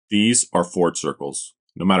These are Ford circles.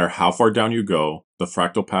 No matter how far down you go, the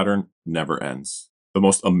fractal pattern never ends. The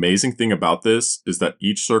most amazing thing about this is that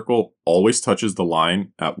each circle always touches the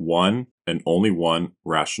line at one and only one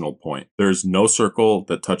rational point. There is no circle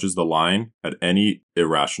that touches the line at any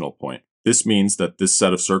irrational point. This means that this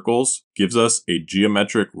set of circles gives us a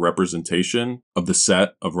geometric representation of the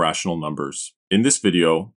set of rational numbers. In this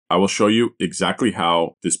video, I will show you exactly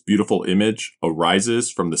how this beautiful image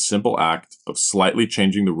arises from the simple act of slightly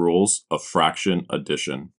changing the rules of fraction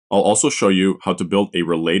addition. I'll also show you how to build a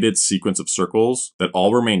related sequence of circles that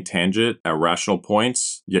all remain tangent at rational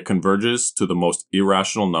points, yet converges to the most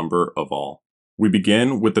irrational number of all. We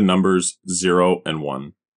begin with the numbers 0 and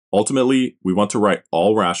 1. Ultimately, we want to write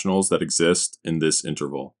all rationals that exist in this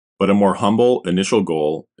interval. But a more humble initial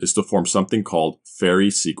goal is to form something called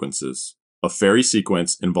Fairy sequences. A Fairy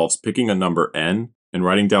sequence involves picking a number n and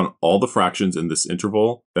writing down all the fractions in this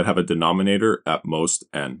interval that have a denominator at most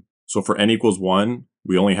n. So for n equals 1,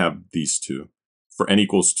 we only have these two. For n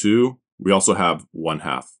equals 2, we also have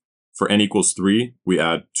 1/2. For n equals 3, we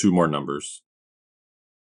add 2 more numbers.